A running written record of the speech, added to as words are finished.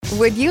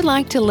Would you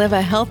like to live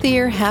a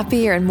healthier,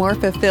 happier, and more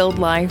fulfilled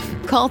life?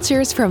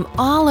 Cultures from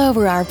all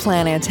over our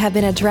planet have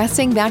been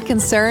addressing that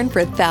concern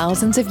for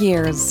thousands of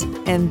years,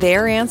 and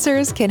their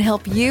answers can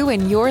help you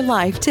in your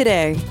life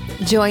today.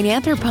 Join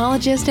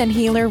anthropologist and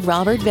healer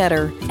Robert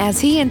Vetter as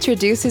he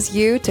introduces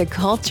you to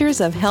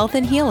cultures of health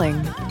and healing.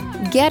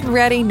 Get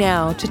ready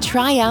now to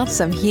try out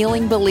some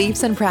healing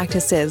beliefs and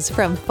practices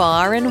from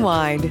far and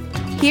wide.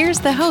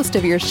 Here's the host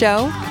of your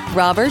show,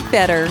 Robert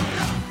Vetter.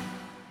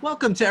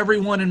 Welcome to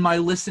everyone in my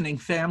listening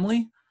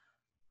family.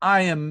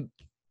 I am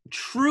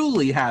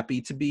truly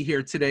happy to be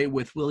here today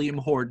with William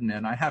Horden,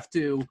 and I have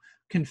to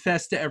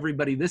confess to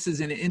everybody, this is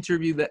an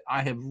interview that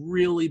I have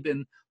really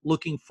been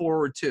looking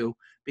forward to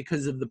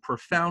because of the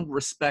profound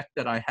respect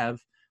that I have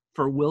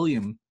for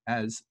William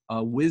as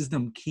a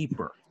wisdom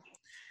keeper.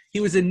 He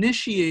was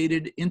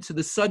initiated into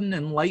the Sudden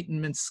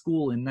Enlightenment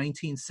School in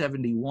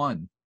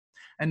 1971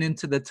 and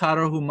into the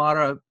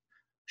Tarahumara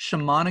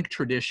shamanic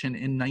tradition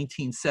in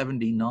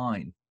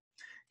 1979.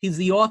 He's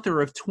the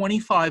author of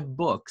 25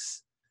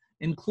 books,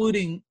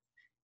 including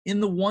In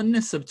the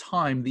Oneness of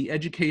Time, The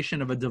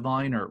Education of a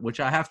Diviner, which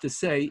I have to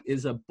say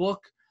is a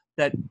book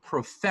that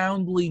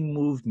profoundly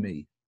moved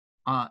me.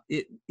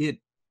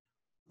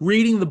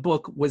 Reading the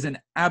book was an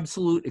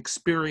absolute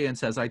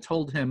experience, as I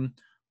told him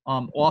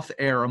off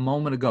air a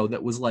moment ago,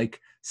 that was like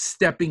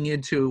stepping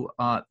into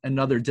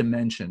another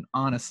dimension,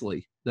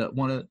 honestly.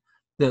 One of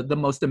the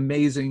most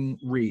amazing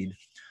read.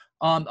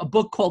 A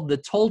book called The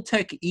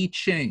Toltec I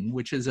Ching,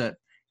 which is a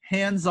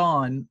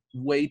hands-on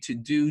way to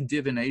do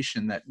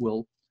divination that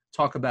we'll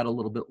talk about a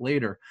little bit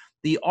later.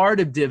 The Art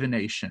of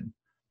Divination,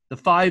 The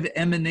Five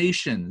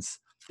Emanations,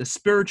 The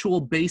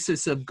Spiritual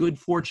Basis of Good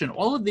Fortune.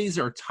 All of these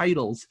are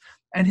titles,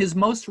 and his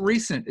most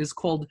recent is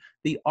called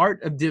The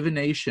Art of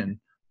Divination,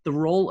 The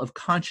Role of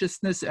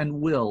Consciousness and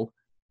Will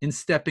in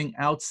Stepping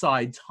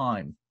Outside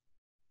Time.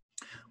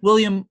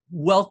 William,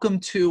 welcome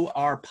to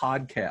our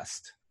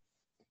podcast.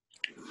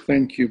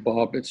 Thank you,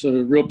 Bob. It's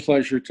a real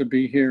pleasure to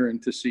be here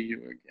and to see you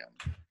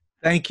again.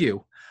 Thank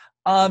you.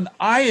 I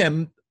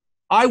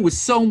was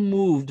so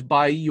moved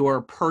by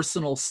your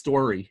personal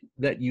story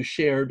that you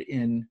shared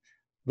in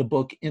the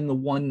book In the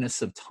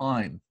Oneness of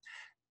Time.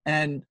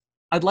 And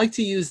I'd like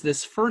to use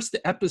this first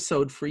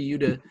episode for you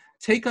to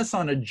take us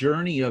on a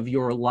journey of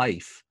your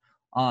life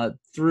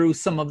through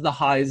some of the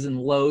highs and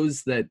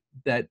lows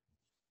that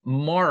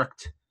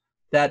marked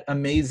that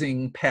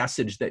amazing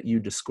passage that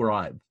you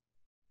described.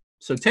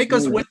 So take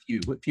us with you,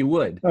 if you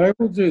would. I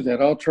will do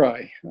that. I'll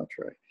try.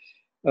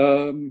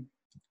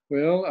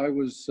 Well, I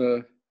was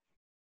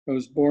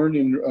born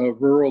in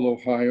rural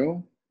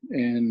Ohio,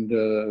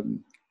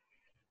 and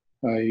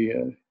I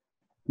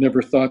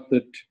never thought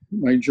that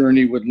my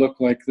journey would look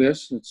like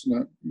this. It's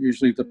not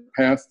usually the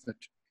path that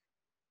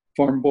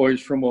farm boys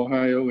from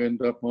Ohio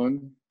end up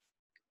on.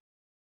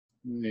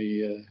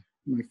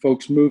 My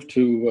folks moved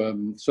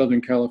to Southern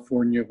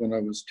California when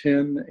I was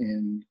 10,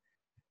 and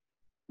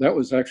that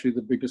was actually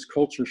the biggest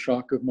culture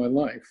shock of my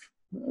life.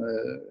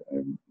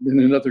 I've been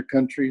in other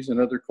countries and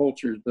other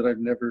cultures, but I've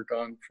never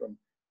gone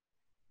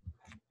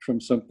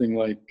from something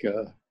like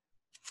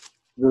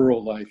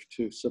rural life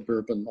to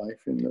suburban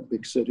life in a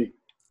big city.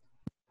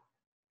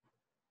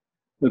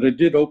 But it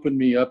did open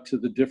me up to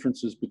the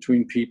differences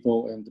between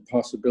people and the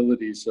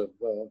possibilities of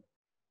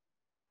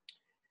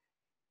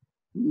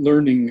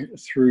learning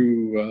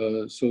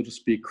through, so to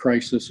speak,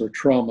 crisis or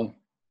trauma,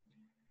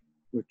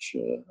 which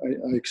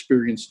I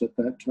experienced at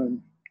that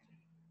time.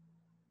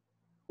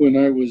 When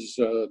I was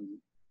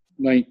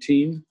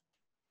 19,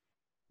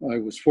 I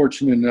was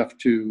fortunate enough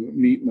to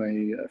meet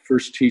my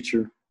first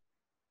teacher,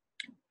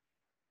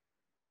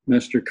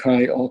 Master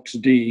Kai Alks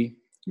D,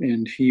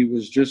 and he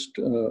was just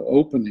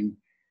opening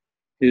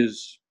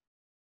his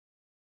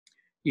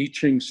I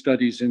Ching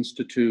Studies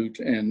Institute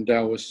and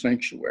Taoist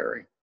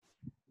Sanctuary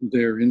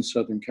there in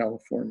Southern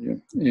California.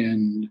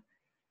 And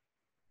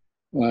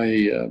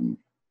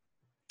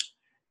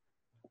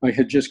I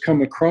had just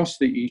come across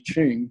the I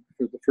Ching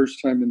for the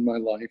first time in my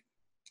life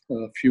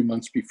a few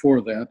months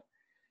before that.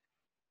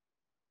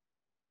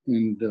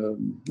 And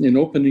in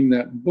opening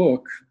that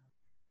book,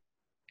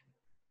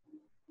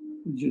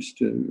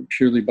 just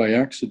purely by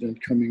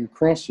accident coming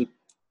across it,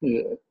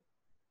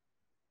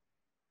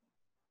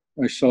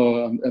 I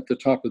saw at the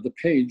top of the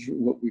page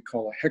what we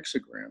call a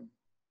hexagram.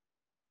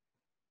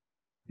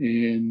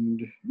 And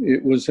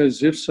it was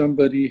as if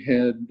somebody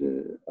had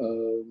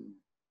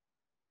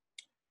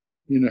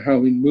you know how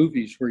in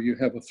movies where you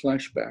have a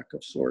flashback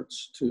of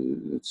sorts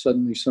to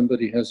suddenly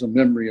somebody has a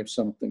memory of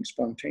something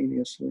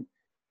spontaneously.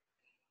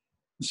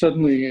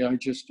 Suddenly I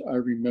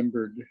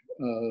remembered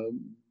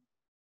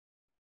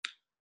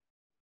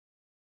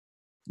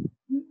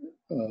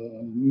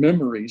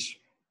memories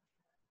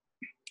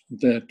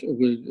that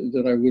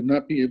I would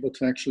not be able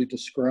to actually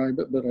describe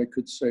it, but I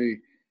could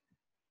say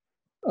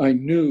I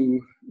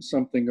knew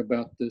something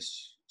about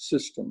this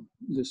system,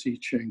 this I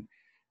Ching,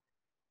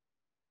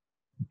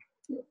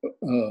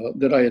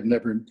 that I had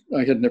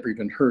never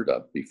even heard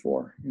of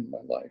before in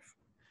my life.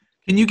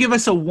 Can you give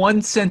us a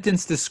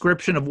one-sentence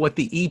description of what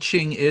the I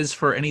Ching is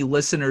for any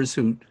listeners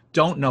who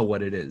don't know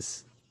what it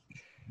is?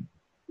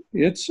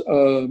 It's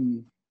a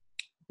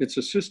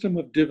system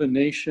of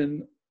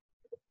divination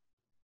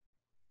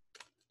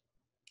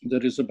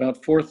that is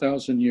about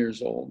 4,000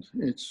 years old.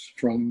 It's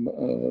from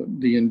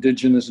the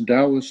indigenous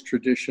Taoist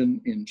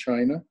tradition in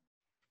China.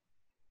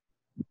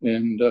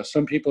 And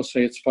some people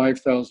say it's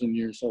 5,000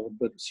 years old,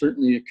 but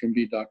certainly it can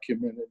be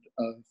documented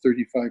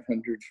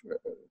 3,500,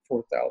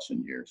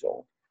 4,000 years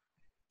old.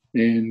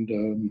 And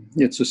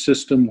it's a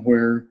system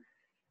where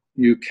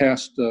you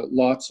cast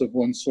lots of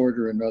one sort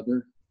or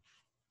another,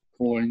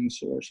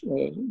 coins or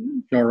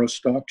yarrow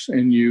stalks,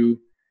 and you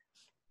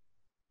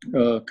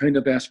kind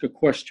of ask a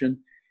question,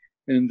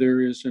 and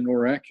there is an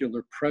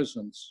oracular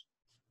presence,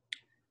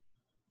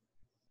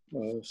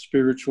 a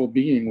spiritual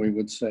being, we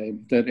would say,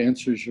 that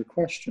answers your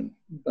question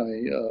by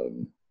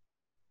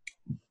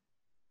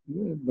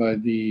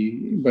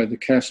the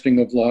casting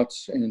of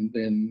lots, and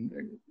then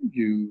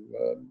you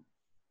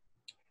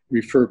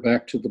refer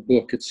back to the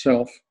book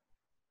itself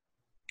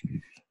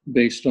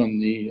based on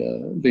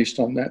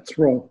that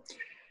throw.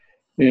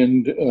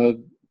 And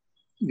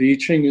the I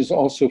Ching is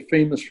also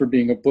famous for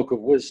being a book of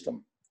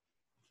wisdom.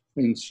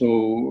 And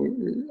so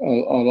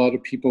a lot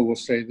of people will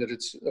say that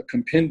it's a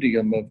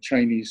compendium of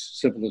Chinese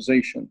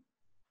civilization,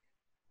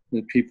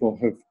 that people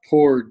have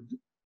poured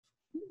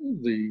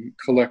the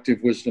collective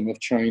wisdom of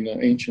China,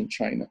 ancient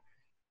China,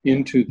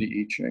 into the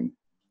I Ching.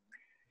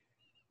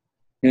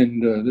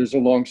 And there's a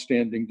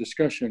long-standing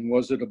discussion.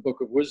 Was it a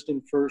book of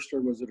wisdom first,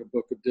 or was it a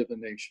book of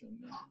divination?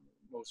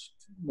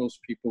 Most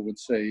people would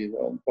say,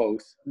 well,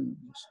 both, and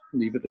just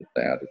leave it at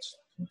that.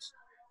 It's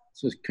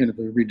a kind of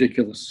a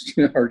ridiculous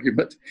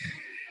argument.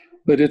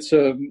 But it's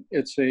a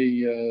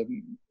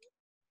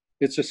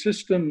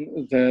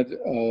system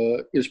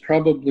that is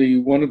probably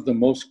one of the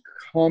most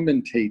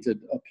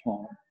commentated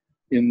upon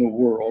in the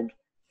world,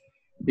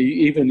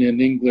 even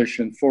in English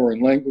and foreign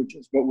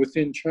languages. But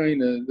within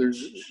China,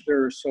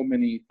 there are so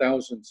many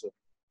thousands of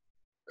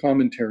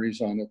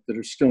commentaries on it that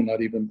are still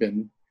not even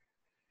been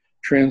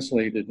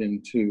translated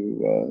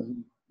into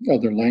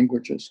other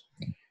languages.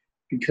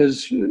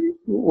 Because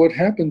what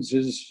happens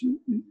is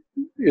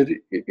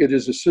it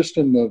is a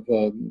system of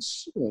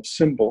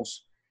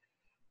symbols.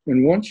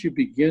 And once you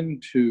begin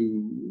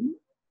to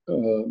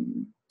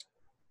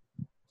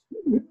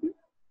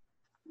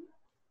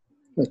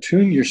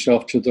attune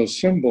yourself to those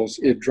symbols,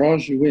 it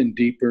draws you in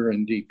deeper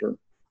and deeper.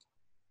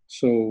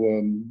 So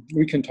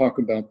we can talk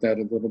about that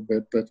a little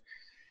bit, but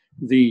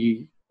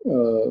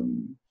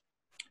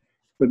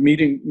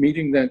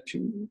meeting that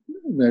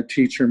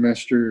teacher,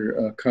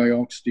 Master Kai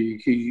Oxty,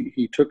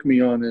 he took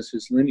me on as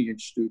his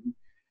lineage student,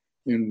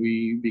 and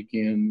we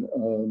began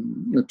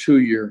a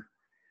 2-year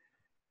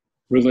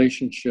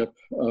relationship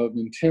of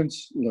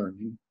intense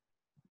learning.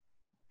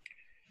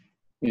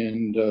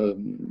 And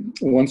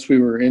once we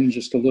were in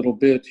just a little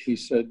bit, he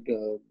said,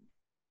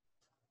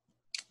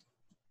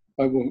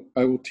 I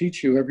will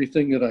teach you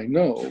everything that I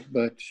know,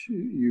 but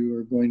you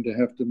are going to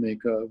have to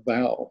make a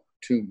vow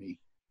to me.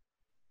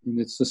 And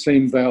it's the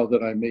same vow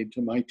that I made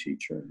to my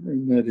teacher,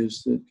 and that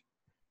is that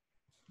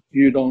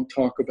you don't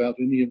talk about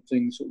any of the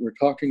things that we're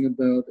talking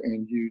about,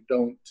 and you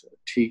don't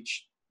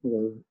teach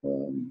or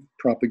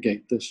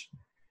propagate this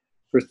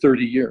for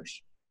 30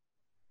 years.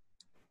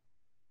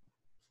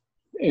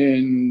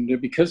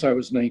 And because I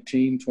was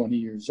 19, 20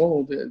 years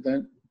old,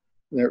 that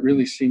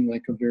really seemed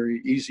like a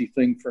very easy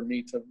thing for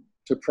me to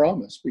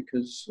promise,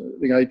 because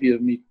the idea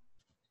of me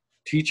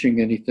teaching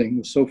anything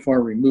was so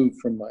far removed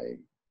from my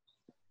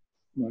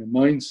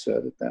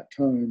mindset at that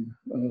time.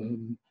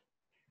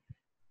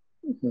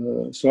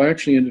 So I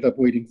actually ended up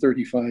waiting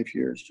 35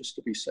 years just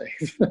to be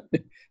safe.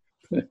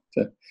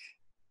 But,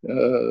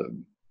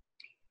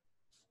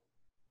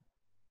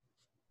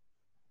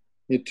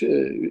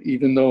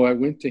 even though I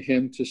went to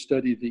him to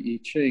study the I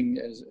Ching,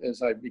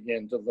 as I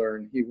began to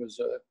learn, he was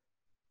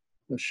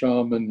a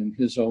shaman in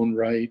his own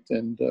right,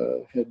 and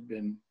had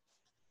been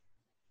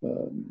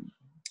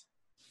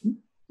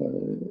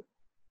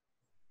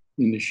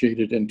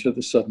initiated into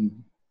the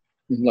Southern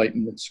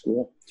Enlightenment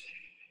School.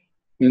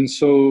 And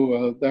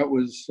so that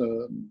was,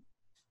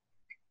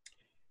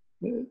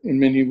 in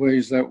many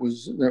ways, that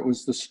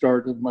was the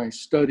start of my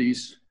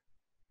studies.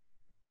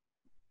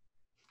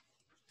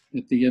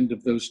 At the end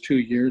of those 2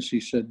 years, he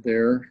said,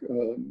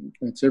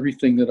 that's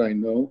everything that I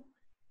know.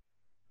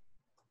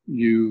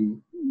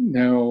 You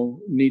now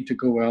need to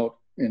go out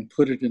and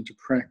put it into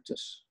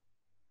practice.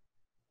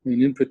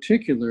 And in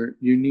particular,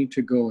 you need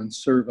to go and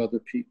serve other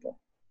people.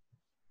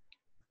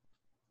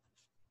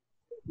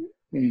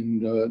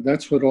 And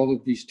that's what all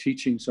of these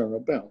teachings are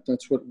about.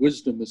 That's what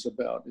wisdom is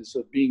about, is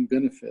being a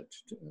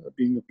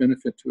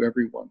benefit to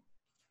everyone.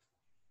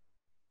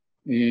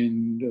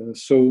 And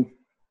so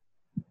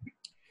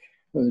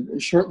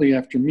shortly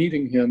after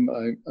meeting him,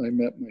 I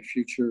met my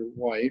future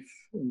wife,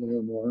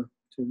 Leonore,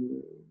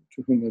 to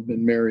whom I've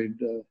been married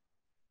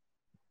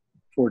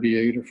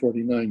 48 or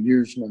 49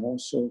 years now.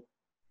 So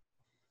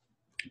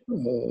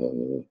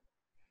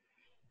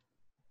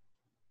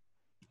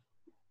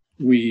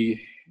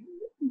we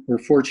were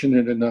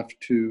fortunate enough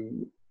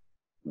to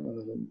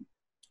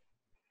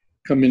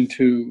come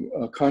into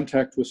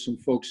contact with some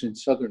folks in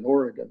Southern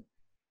Oregon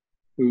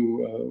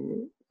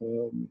who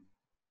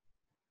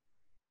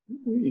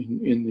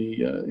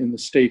in the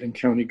state and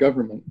county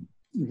government,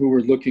 who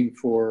were looking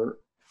for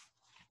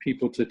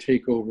people to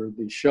take over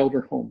the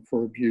shelter home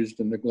for abused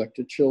and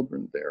neglected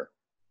children there.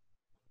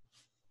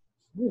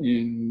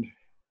 And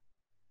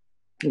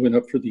I went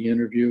up for the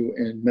interview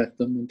and met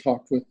them and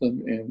talked with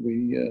them, and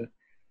we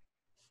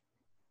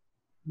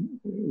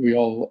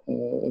all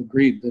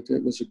agreed that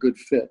it was a good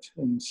fit.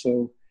 And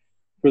so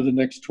for the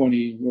next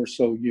 20 or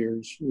so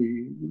years,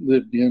 we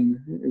lived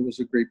in, it was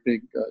a great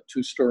big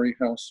 2-story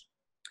house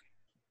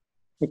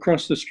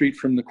across the street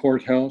from the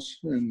courthouse.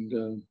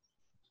 And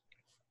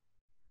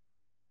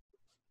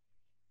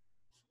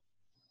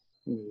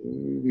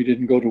we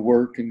didn't go to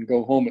work and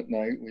go home at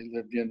night. We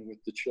lived in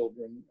with the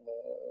children,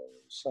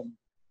 some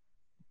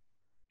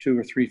 2,000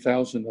 or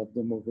 3,000 of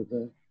them over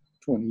the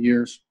 20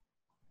 years,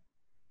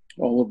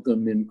 all of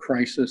them in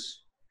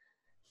crisis.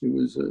 It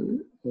was a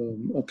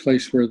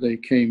place where they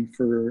came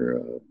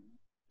for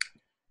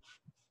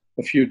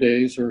a few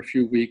days or a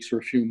few weeks or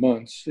a few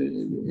months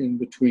in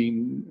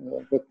between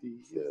what the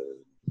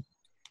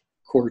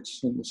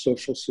courts and the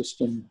social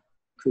system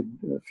could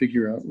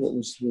figure out what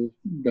was the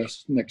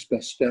next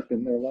best step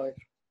in their life.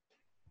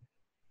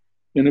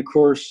 And of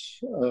course,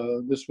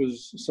 this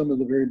was some of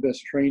the very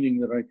best training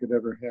that I could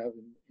ever have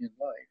in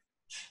life,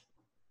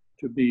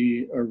 to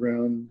be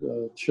around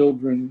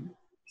children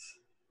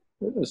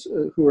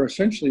who are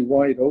essentially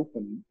wide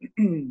open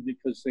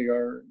because they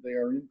are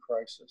in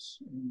crisis.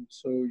 And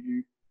so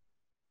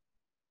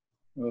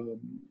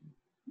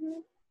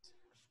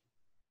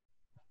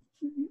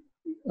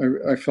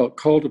I felt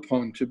called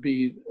upon to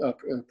be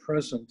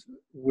present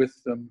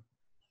with them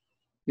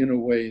in a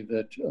way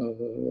that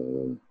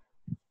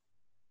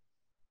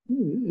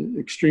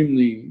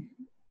extremely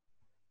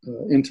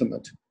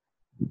intimate,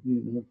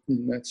 in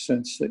that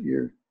sense that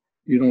you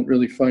don't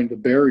really find a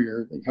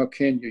barrier. How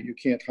can you? You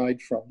can't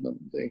hide from them.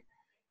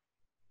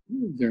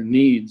 Their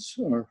needs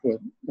are what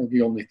are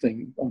the only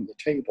thing on the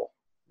table.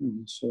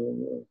 And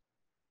so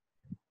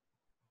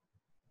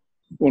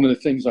one of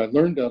the things I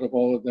learned out of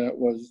all of that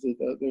was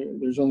that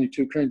there's only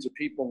 2 kinds of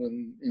people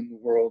in the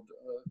world.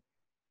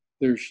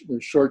 There's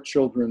short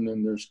children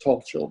and there's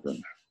tall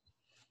children.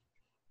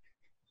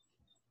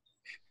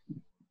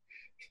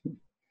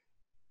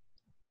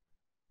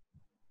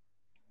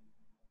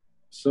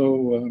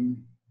 So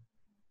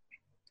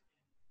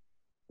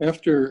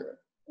after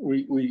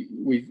we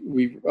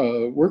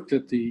worked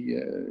at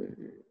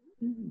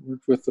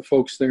worked with the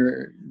folks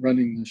there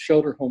running the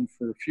shelter home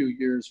for a few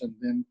years, and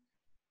then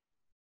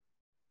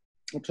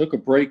I took a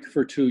break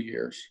for 2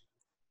 years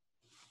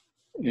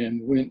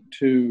and went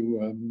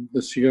to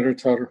the Sierra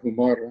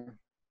Tarahumara.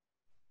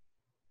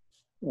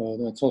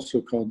 That's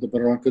also called the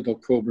Barranca del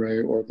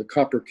Cobre, or the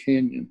Copper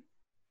Canyon,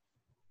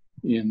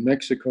 in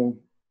Mexico.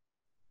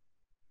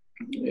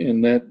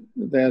 And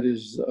that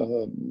is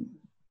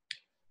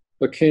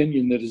a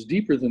canyon that is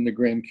deeper than the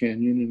Grand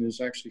Canyon and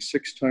is actually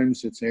 6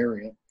 times its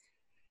area.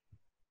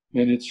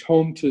 And it's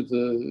home to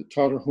the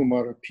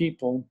Tarahumara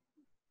people,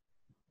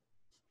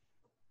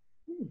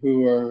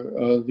 who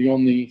are the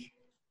only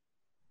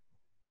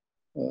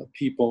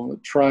people.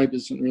 Tribe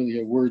isn't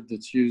really a word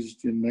that's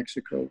used in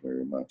Mexico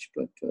very much,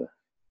 but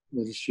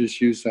let's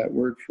just use that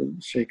word for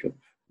the sake of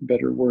a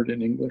better word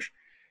in English.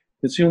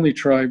 It's the only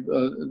tribe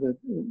that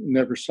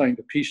never signed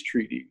a peace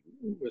treaty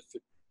with the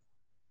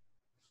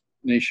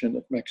nation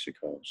of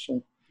Mexico.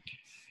 So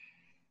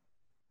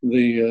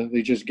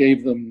they just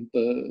gave them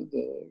the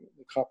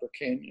Copper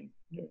Canyon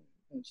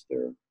as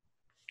their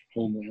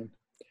homeland.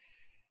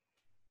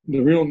 The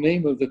real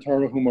name of the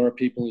Tarahumara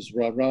people is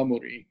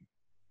Raramuri,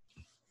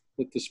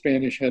 but the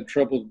Spanish had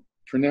trouble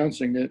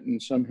pronouncing it,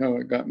 and somehow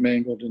it got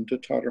mangled into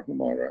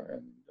Tarahumara.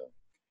 And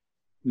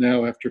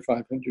now, after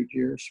 500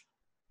 years,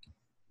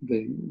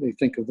 they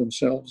think of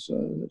themselves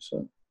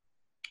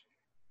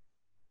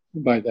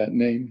by that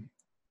name.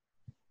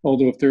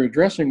 Although if they're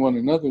addressing one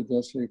another,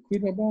 they'll say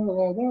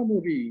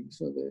Raramuri.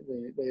 So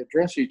they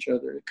address each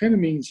other. It kind of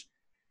means,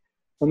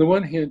 on the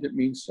one hand, it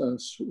means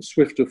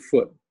swift of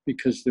foot,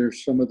 because they're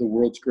some of the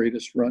world's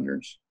greatest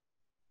runners.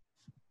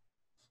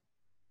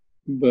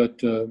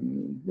 But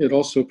it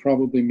also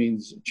probably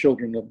means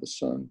children of the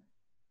sun,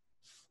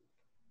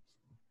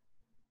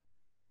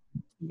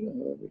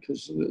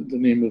 because the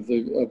name of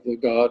the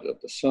god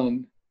of the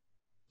sun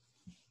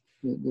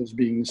as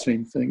being the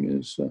same thing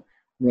as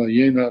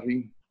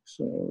Rayenari.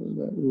 So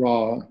that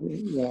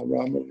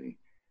Ramari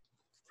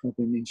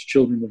probably means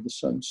children of the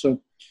sun.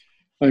 So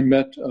I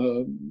met,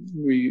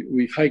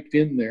 we hiked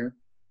in there,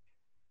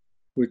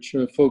 which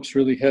folks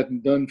really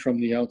hadn't done from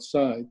the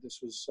outside.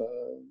 This was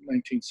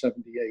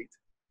 1978.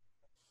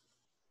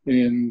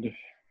 And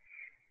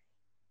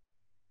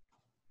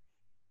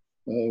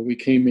we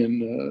came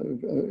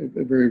in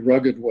a very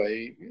rugged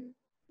way,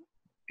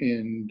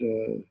 and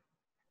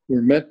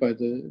were met by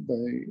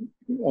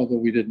although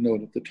we didn't know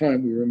it at the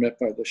time, we were met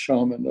by the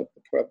shaman of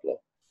the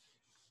Pueblo,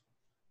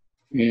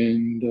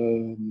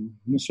 And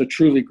he's a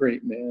truly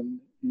great man,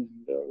 and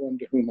one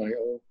to whom I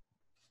owe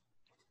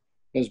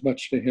as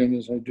much to him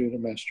as I do to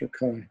Master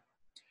Kai.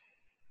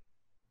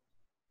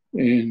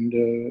 And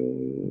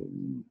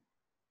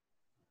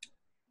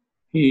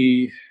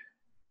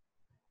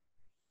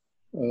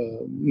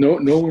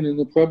no one in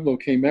the Pueblo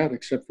came out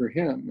except for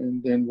him.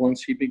 And then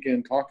once he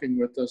began talking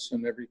with us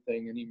and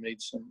everything, and he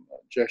made some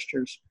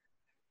gestures,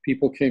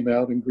 people came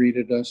out and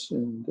greeted us,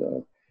 and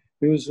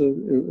it was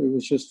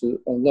just a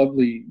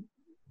lovely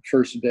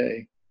first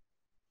day.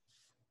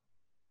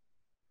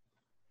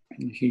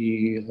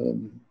 He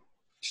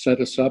set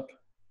us up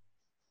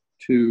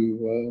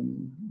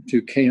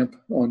to camp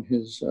on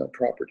his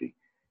property,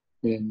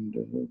 and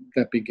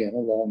that began a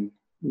long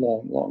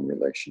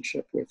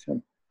relationship with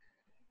him,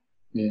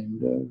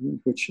 and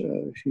which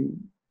he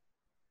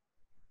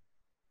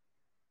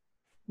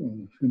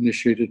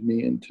initiated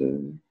me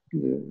into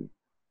the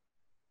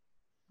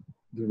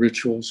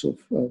rituals of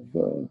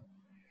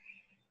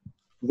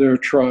their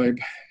tribe,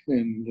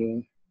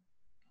 and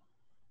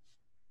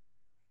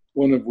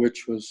one of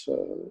which was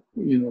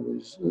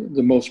was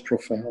the most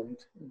profound.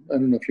 I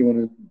don't know if you want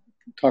to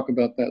talk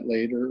about that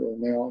later or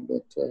now,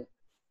 but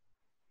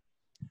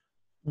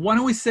why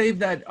don't we save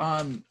that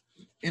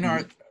in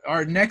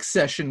our next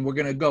session? We're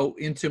going to go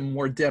into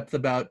more depth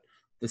about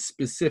the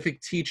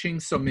specific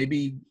teachings, so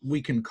maybe we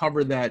can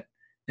cover that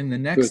in the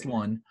next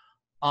one.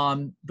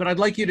 But I'd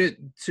like you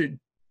to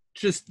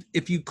just,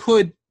 if you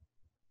could,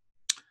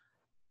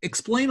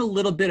 explain a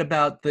little bit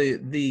about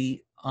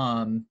the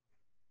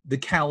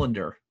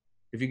calendar.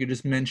 If you could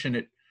just mention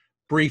it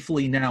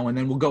briefly now, and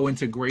then we'll go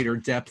into greater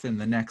depth in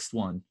the next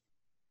one.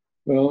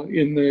 Well,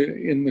 in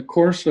the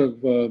course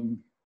of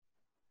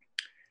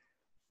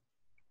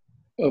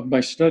my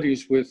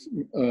studies with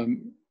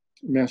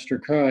Master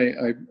Kai,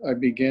 I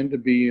began to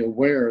be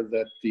aware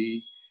that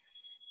the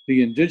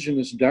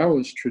indigenous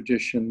Taoist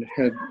tradition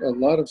had a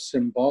lot of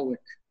symbolic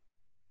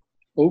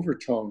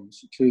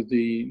overtones to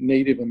the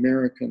Native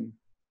American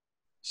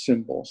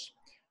symbols,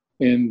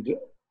 and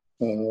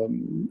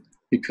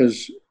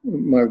because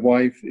my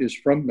wife is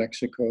from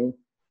Mexico,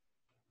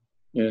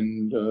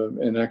 and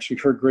actually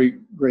her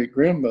great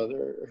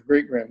grandmother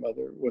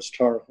was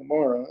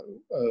Tarahumara,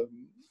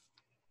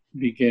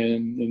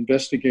 began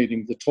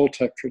investigating the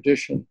Toltec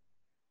tradition,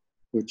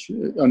 which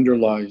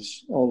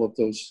underlies all of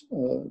those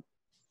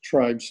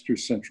tribes through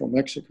central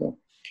Mexico.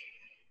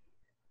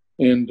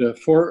 And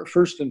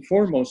first and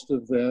foremost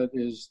of that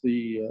is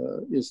the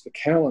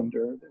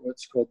calendar,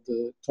 what's called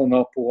the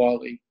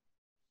Tonalpoali,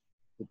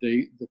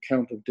 the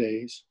count of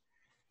days,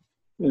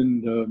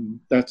 and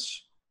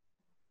that's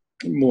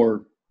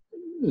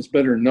it's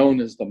better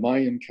known as the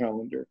Mayan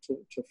calendar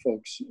to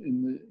folks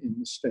in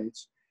the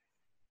States.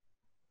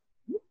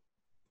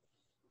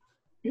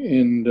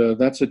 And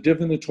that's a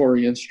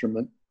divinatory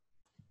instrument.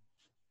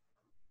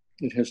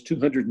 It has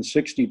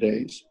 260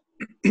 days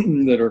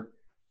that are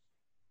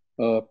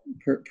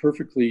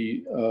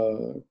perfectly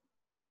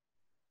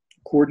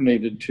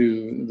coordinated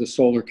to the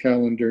solar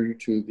calendar,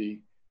 to the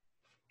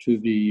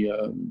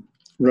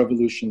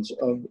revolutions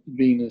of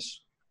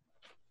Venus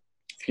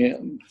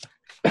and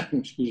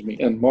excuse me,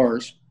 and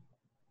Mars.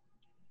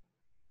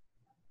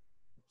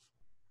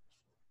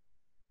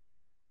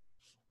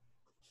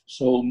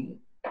 So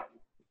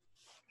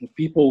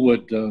people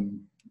would,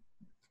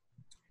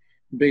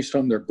 based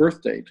on their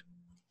birth date,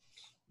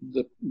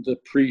 the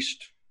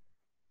priest,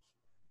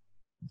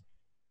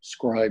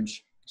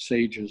 scribes,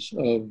 sages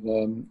of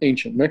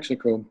ancient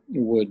Mexico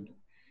would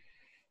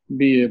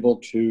be able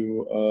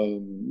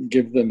to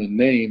give them a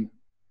name,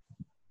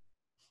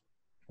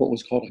 what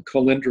was called a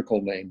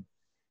calendrical name.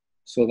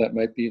 So that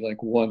might be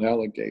like 1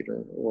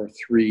 alligator or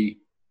 3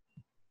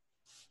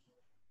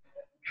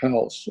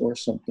 house or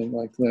something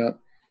like that.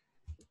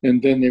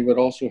 And then they would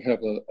also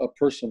have a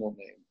personal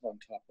name on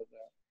top of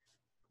that.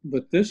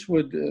 But this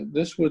would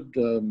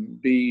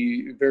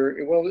be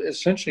very, well,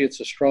 essentially it's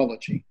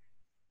astrology.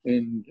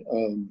 And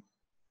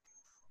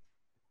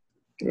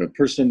a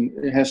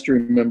person has to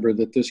remember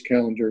that this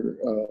calendar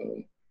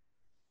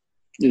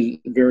is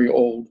very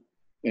old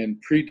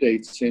and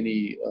predates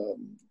any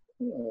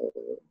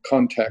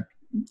contact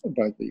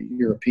by the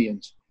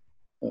Europeans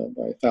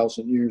by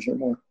 1,000 years or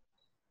more.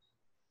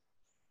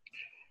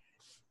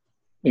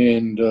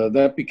 And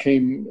that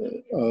became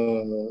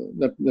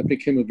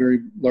a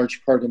very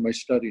large part of my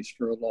studies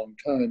for a long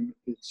time.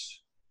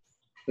 It's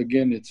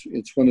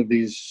one of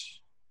these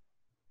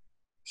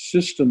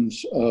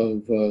systems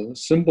of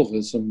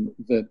symbolism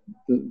that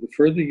the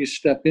further you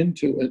step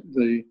into it,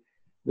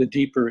 the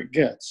deeper it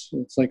gets.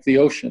 It's like the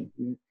ocean.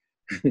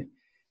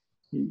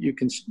 You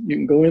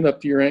can go in up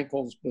to your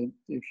ankles, but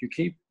if you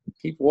keep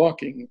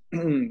walking,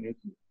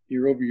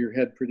 you're over your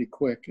head pretty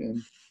quick.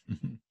 And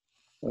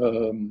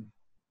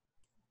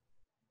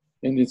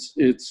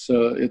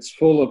it's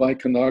full of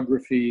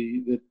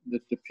iconography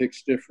that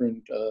depicts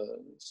different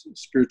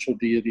spiritual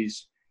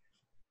deities,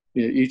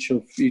 each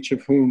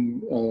of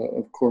whom,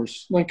 of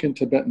course, like in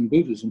Tibetan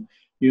Buddhism,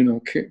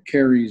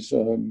 carries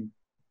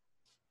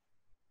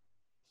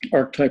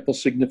archetypal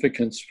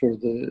significance for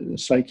the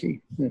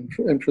psyche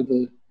and for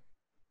the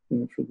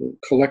for the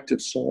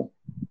collective soul.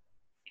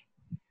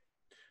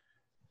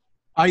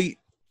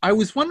 I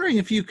was wondering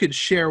if you could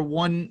share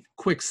one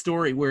quick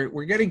story.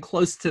 We're getting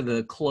close to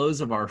the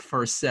close of our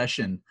first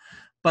session,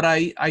 but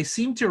I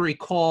seem to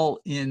recall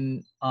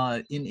in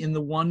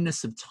the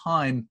oneness of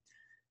time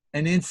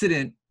an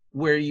incident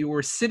where you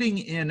were sitting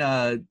in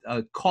a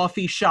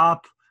coffee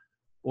shop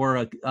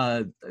or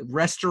a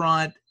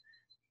restaurant,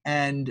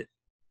 and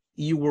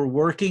you were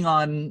working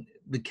on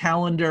the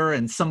calendar,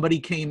 and somebody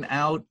came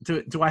out.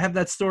 Do I have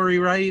that story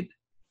right?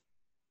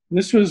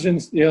 This was in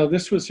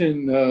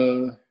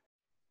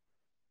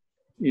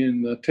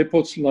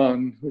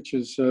Tepoztlan, which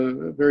is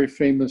a very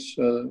famous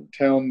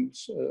town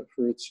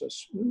for its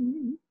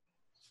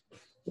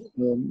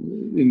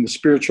in the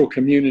spiritual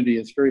community.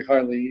 It's very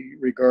highly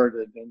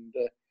regarded. And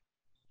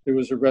there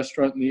was a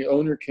restaurant, and the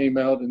owner came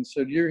out and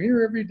said, "You're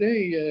here every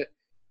day,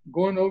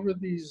 going over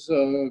these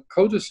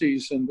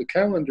codices and the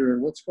calendar.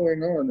 What's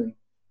going on?" And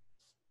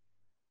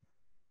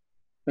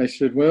I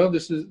said, "Well,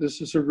 this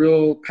is a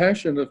real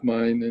passion of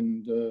mine,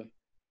 and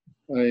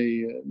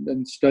I've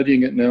been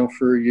studying it now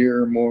for a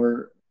year or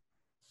more."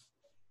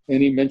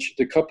 And he mentioned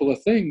a couple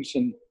of things,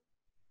 and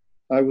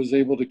I was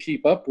able to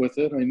keep up with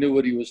it. I knew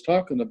what he was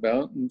talking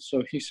about. And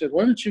so he said,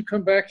 "Why don't you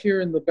come back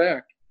here in the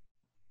back?"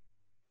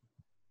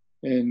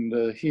 And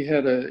he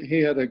had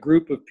a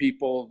group of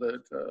people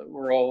that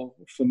were all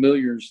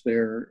familiars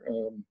there.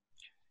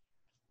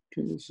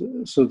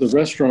 So the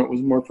restaurant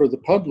was more for the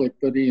public,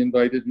 but he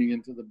invited me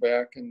into the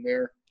back, and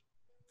there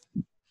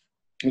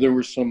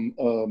were some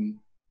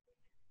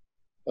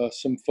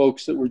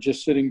folks that were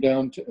just sitting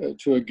down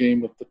to a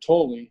game of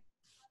Patoli,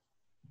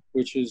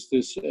 which is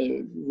this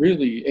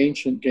really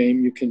ancient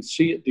game. You can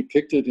see it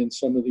depicted in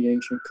some of the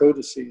ancient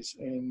codices.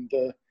 And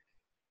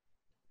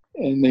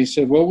they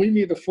said, "Well, we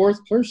need a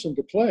fourth person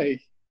to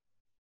play.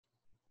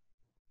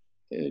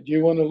 Do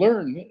you want to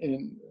learn?"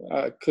 And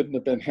I couldn't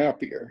have been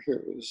happier.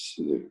 It was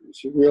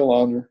a real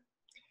honor.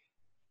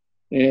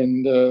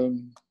 And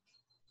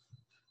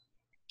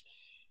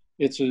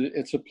it's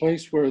a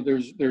place where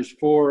there's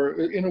four.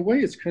 In a way,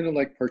 it's kind of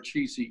like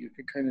Parcheesi. You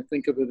can kind of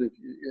think of it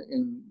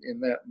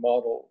in that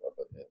model of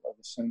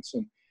a sense.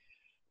 And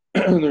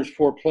there's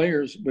four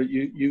players, but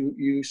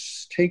you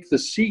take the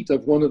seat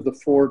of one of the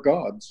four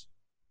gods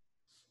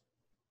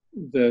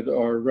that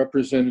are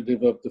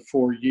representative of the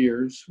 4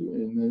 years.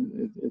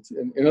 And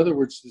in other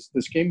words,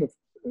 this game of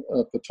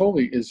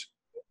Patoli is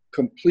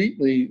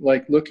completely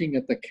like looking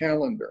at the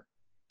calendar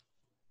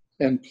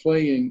and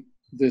playing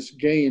this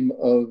game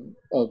of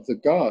the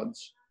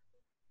gods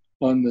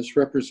on this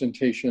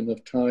representation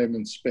of time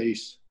and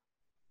space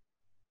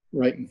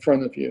right in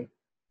front of you.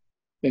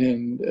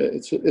 And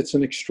it's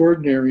an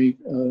extraordinary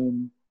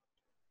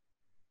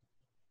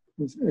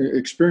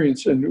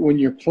experience. And when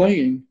you're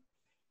playing,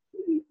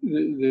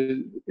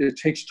 it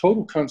takes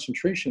total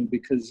concentration,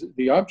 because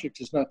the object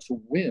is not to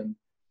win.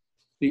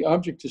 The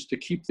object is to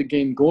keep the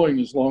game going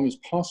as long as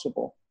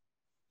possible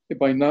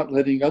by not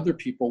letting other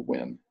people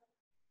win.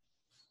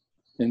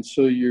 And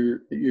so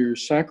you're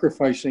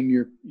sacrificing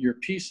your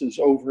pieces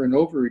over and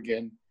over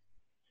again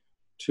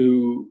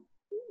to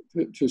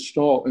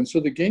stall. And so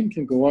the game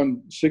can go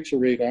on 6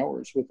 or 8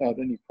 hours without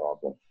any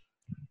problem.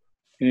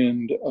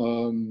 And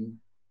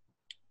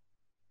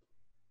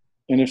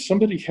if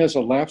somebody has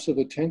a lapse of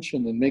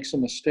attention and makes a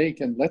mistake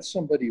and lets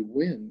somebody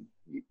win,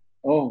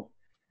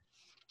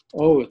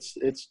 it's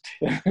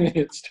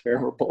it's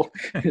terrible.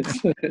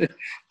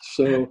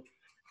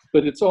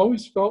 But it's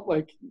always felt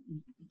like,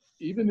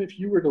 even if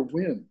you were to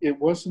win, it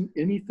wasn't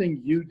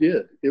anything you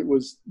did. That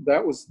was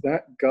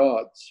that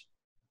God's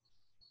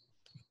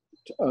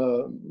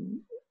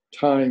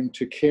time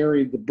to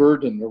carry the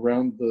burden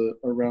around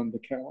the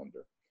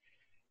calendar.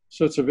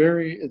 So it's a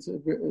very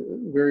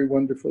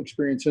wonderful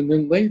experience. And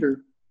then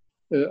later,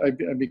 I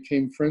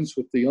became friends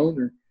with the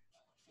owner,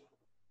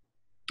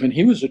 and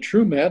he was a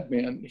true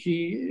madman.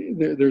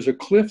 There's a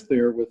cliff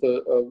there with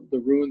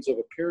the ruins of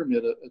a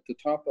pyramid at the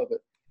top of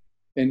it,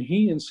 and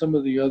he and some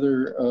of the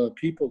other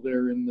people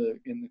there in the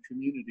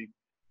community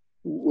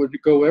would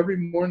go every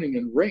morning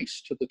and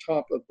race to the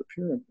top of the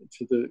pyramid,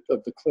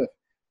 of the cliff.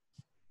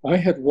 I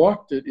had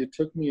walked it. It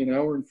took me 1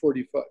 hour and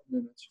 45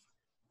 minutes.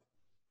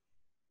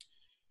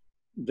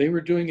 They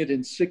were doing it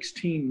in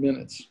 16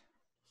 minutes,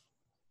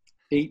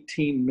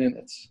 18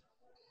 minutes.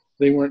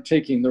 They weren't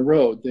taking the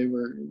road.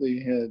 They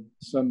had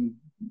some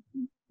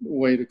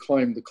way to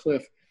climb the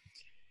cliff.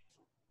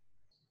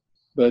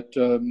 But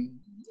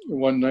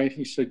one night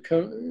he said,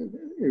 "Come."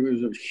 It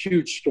was a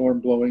huge storm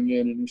blowing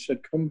in, and he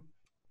said, "Come."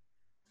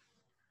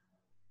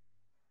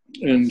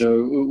 And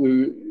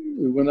we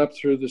went up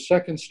through the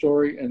second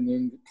story, and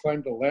then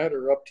climbed a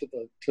ladder up to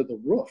the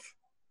roof,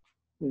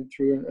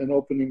 through an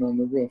opening on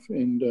the roof.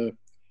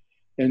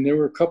 And there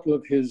were a couple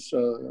of his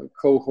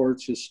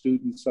cohorts, his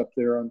students, up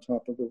there on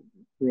top of the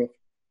roof.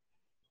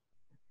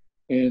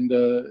 And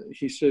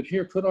he said,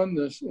 "Here, put on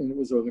this." And it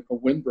was like a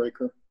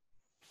windbreaker,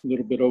 a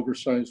little bit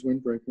oversized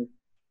windbreaker.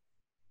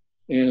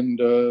 And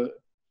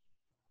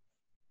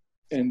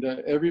And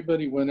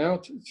everybody went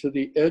out to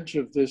the edge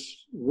of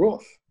this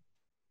roof,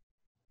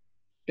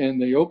 and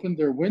they opened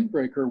their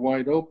windbreaker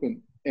wide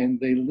open, and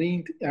they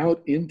leaned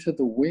out into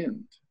the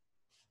wind.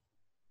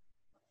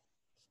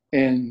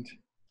 And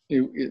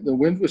the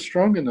wind was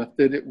strong enough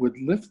that it would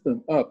lift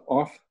them up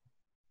off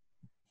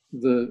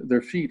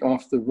their feet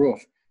off the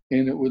roof,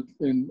 and it would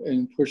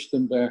and push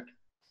them back,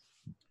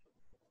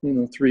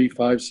 3,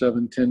 5,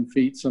 7, 10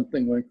 feet,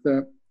 something like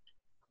that.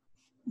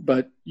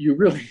 But you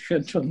really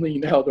had to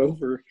lean out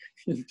over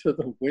into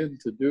the wind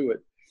to do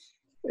it.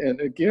 And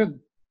again,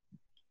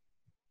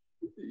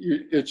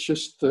 it's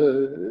just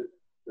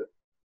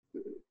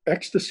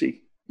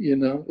ecstasy,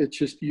 it's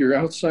just, you're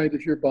outside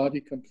of your body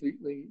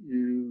completely.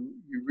 You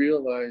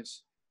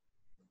realize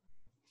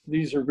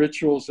these are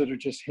rituals that are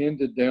just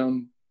handed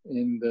down.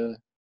 And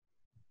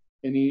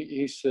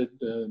he said,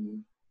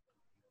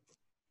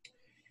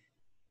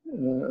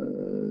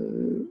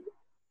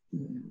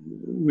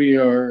 we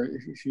are,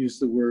 he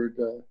used the word,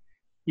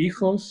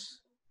 hijos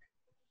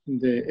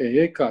de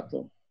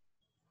Eekato,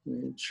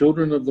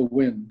 children of the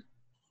wind.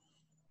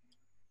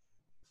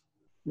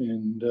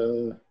 And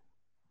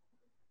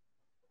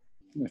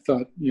I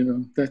thought,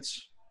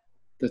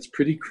 that's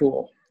pretty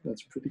cool.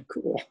 That's pretty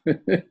cool.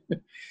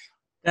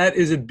 That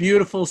is a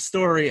beautiful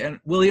story. And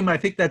William, I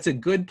think that's a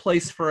good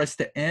place for us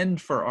to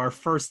end for our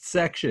first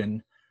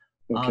section,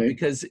 Okay.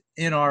 Because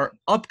in our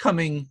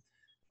upcoming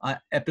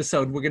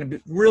episode, we're going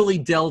to really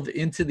delve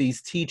into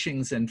these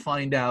teachings and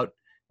find out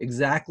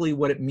exactly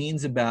what it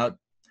means about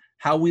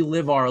how we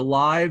live our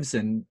lives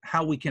and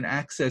how we can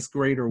access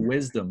greater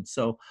wisdom.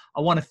 So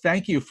I want to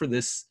thank you for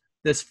this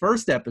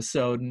first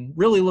episode, and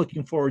really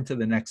looking forward to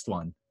the next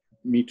one.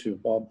 Me too,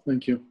 Bob.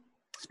 Thank you.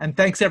 And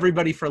thanks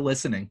everybody for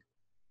listening.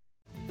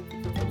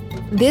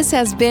 This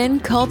has been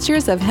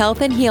Cultures of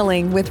Health and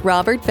Healing with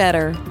Robert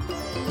Vetter.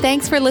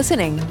 Thanks for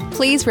listening.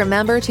 Please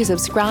remember to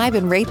subscribe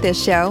and rate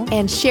this show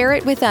and share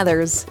it with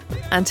others.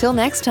 Until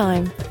next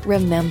time,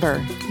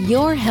 remember,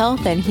 your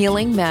health and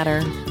healing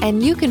matter,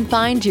 and you can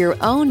find your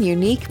own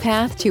unique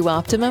path to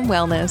optimum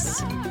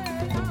wellness.